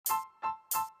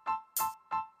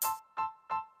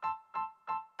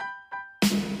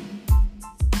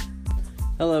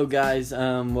Hello, guys.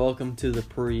 Welcome to the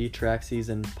pre-track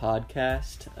season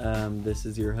podcast. This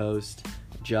is your host,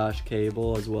 Josh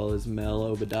Cable, as well as Mel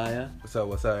Obadiah.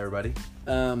 What's up, everybody?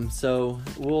 So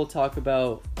we'll talk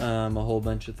about a whole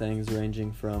bunch of things,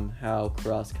 ranging from how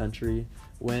cross country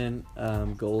went,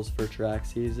 goals for track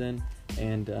season,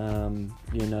 and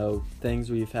things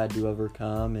we've had to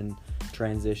overcome and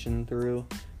transition through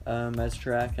as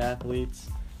track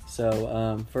athletes.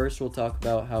 So first we'll talk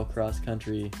about how cross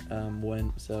country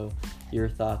went. So your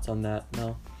thoughts on that,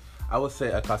 Mel? I would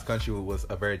say cross country was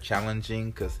a very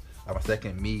challenging because my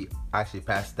second meet I actually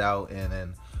passed out,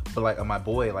 but my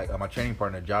boy, my training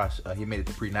partner Josh, he made it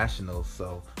to pre-nationals.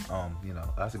 So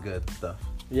that's a good stuff.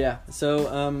 Yeah.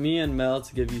 So me and Mel,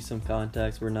 to give you some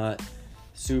context, we're not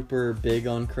super big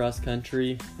on cross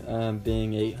country,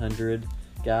 being 800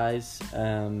 guys.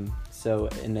 So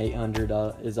an 800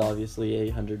 is obviously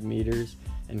 800 meters,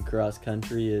 and cross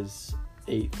country is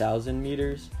 8,000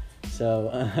 meters.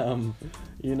 So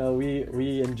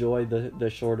we enjoy the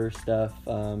shorter stuff,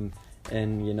 and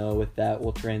with that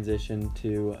we'll transition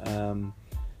to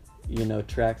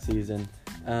track season.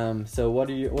 So what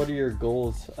are your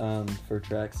goals for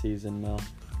track season, Mel?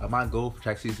 My goal for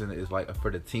track season is for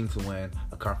the team to win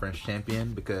a conference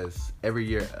champion, because every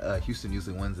year Houston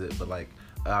usually wins it, but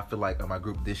I feel like my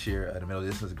group this year, the middle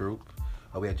distance group,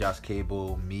 we had Josh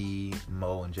Cable, me,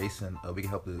 Mo, and Jason. We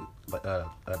can help the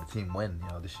team win,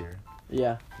 this year.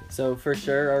 Yeah. So for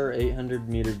sure, our 800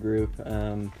 meter group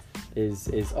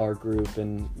is our group,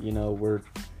 and we're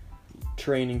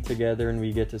training together, and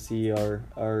we get to see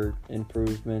our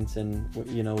improvements, and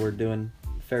we're doing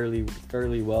fairly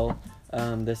well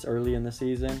this early in the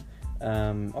season.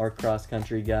 Our cross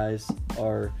country guys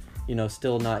are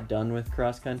still not done with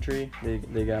cross country.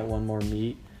 They got one more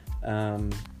meet.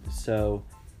 So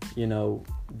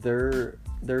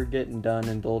they're getting done,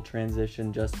 and they'll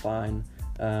transition just fine.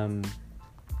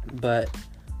 But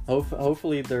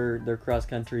hopefully their cross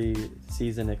country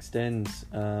season extends.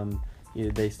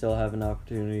 They still have an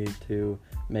opportunity to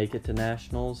make it to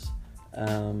nationals.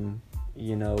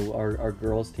 Our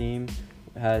girls team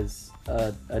has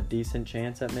a decent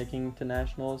chance at making to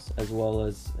nationals, as well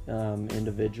as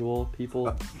individual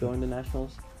people going to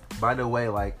nationals. By the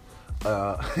way,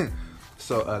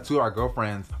 so two of our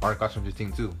girlfriends are in cross country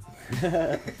team too.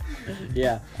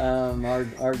 Yeah,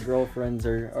 our girlfriends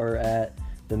are at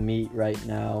the meet right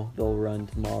now. They'll run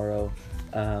tomorrow.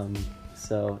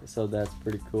 So that's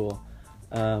pretty cool.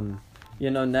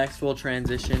 Next we'll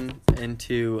transition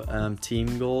into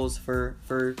team goals for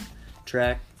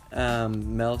track.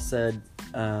 Mel said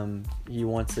he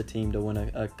wants the team to win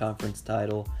a conference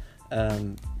title.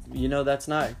 That's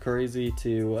not crazy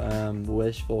to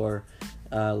wish for.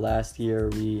 Last year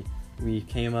we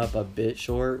came up a bit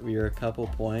short. We were a couple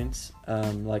points,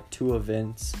 2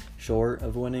 events short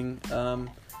of winning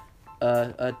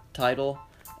a title.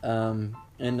 And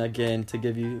again, to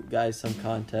give you guys some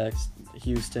context,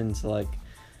 Houston's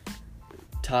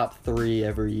top 3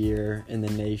 every year in the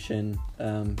nation,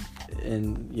 and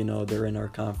they're in our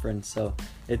conference, so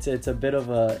it's a bit of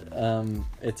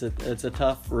it's a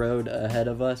tough road ahead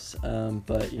of us,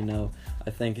 but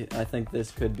I think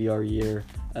this could be our year.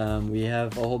 We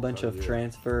have a whole bunch of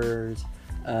transfers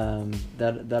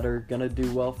that are gonna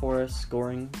do well for us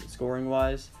scoring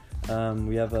wise.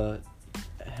 We have a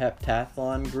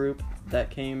heptathlon group that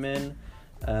came in.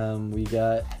 We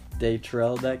got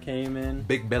Daytrell that came in.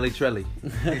 Big Belly Trelly.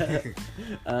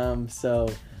 So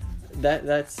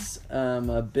that's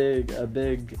a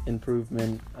big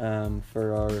improvement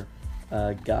for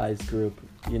our guys group.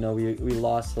 We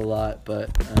lost a lot,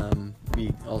 but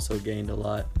we also gained a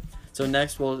lot. So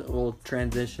next we'll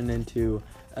transition into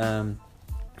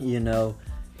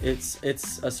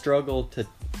it's a struggle to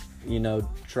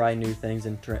try new things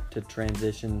and to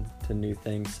transition to new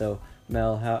things. So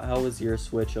Mel, how was your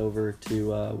switch over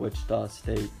to Wichita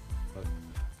State?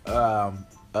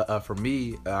 For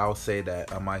me, I would say that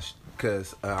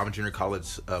because I'm a junior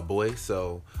college boy,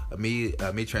 so me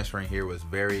transferring here was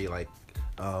very it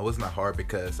wasn't that hard,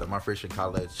 because my first year in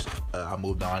college I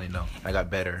moved on, I got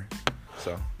better.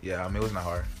 So yeah, it wasn't that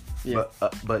hard. Yeah.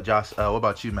 But Josh, what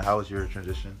about you, man? How was your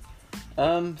transition?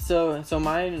 So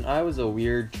mine, I was a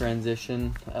weird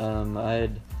transition. I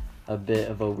had a bit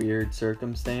of a weird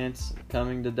circumstance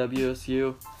coming to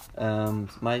WSU.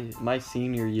 My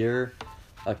senior year,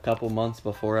 a couple months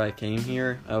before I came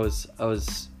here,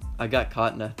 I got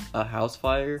caught in a house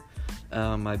fire.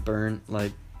 I burnt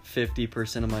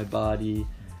 50% of my body.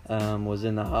 Was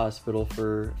in the hospital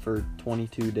for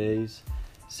 22 days.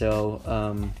 So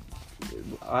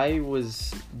I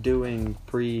was doing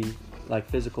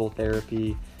physical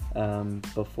therapy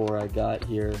before I got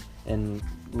here, and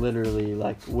literally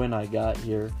like when I got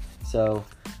here. So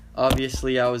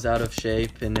obviously I was out of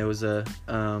shape, and it was a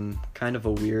kind of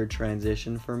a weird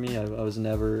transition for me. I was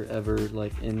never ever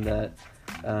like in that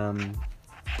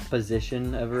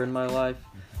position ever in my life,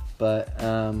 but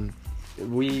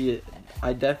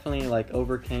I definitely like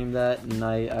overcame that, and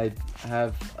I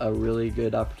have a really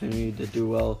good opportunity to do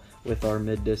well with our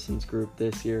mid-distance group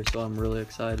this year, so I'm really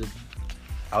excited.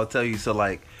 I'll tell you, so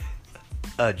like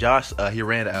Josh, he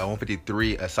ran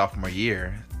 153 sophomore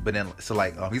year, but then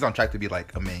he's on track to be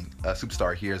like a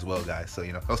superstar here as well, guys. So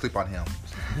don't sleep on him.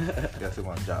 Don't sleep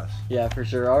on Josh. Yeah, for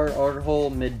sure. Our whole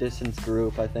mid-distance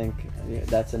group, I think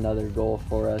that's another goal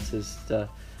for us, is to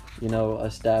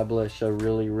establish a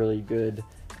really, really good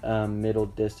middle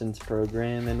distance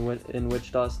program in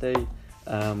Wichita State.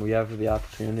 We have the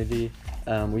opportunity.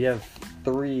 We have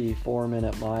 3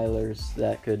 4-minute milers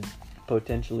that could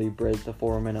potentially break the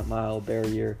 4-minute mile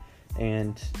barrier,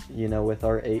 and with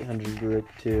our 800 group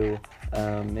too,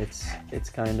 it's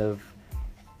kind of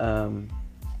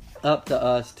up to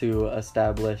us to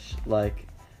establish like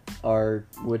our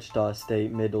Wichita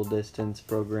State middle distance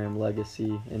program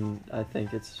legacy, and I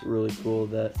think it's really cool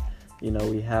that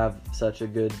we have such a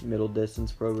good middle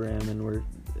distance program, and we're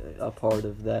a part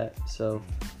of that. So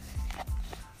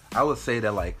I would say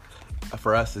that like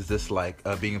for us is just like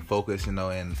being focused, and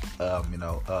always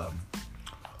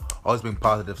being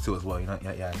positive too as well.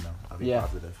 Being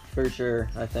positive. For sure.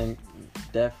 I think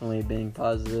definitely being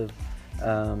positive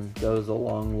goes a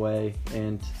long way,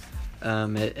 and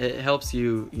it helps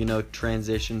you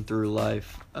transition through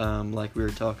life, like we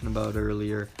were talking about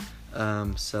earlier.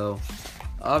 So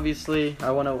obviously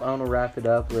I want to wrap it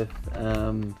up with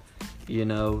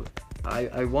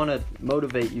I want to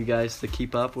motivate you guys to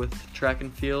keep up with track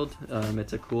and field.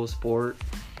 It's a cool sport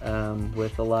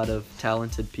with a lot of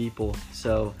talented people.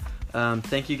 So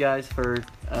thank you guys for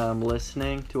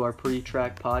listening to our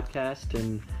pre-track podcast,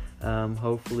 and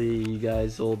hopefully you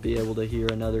guys will be able to hear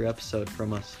another episode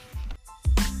from us.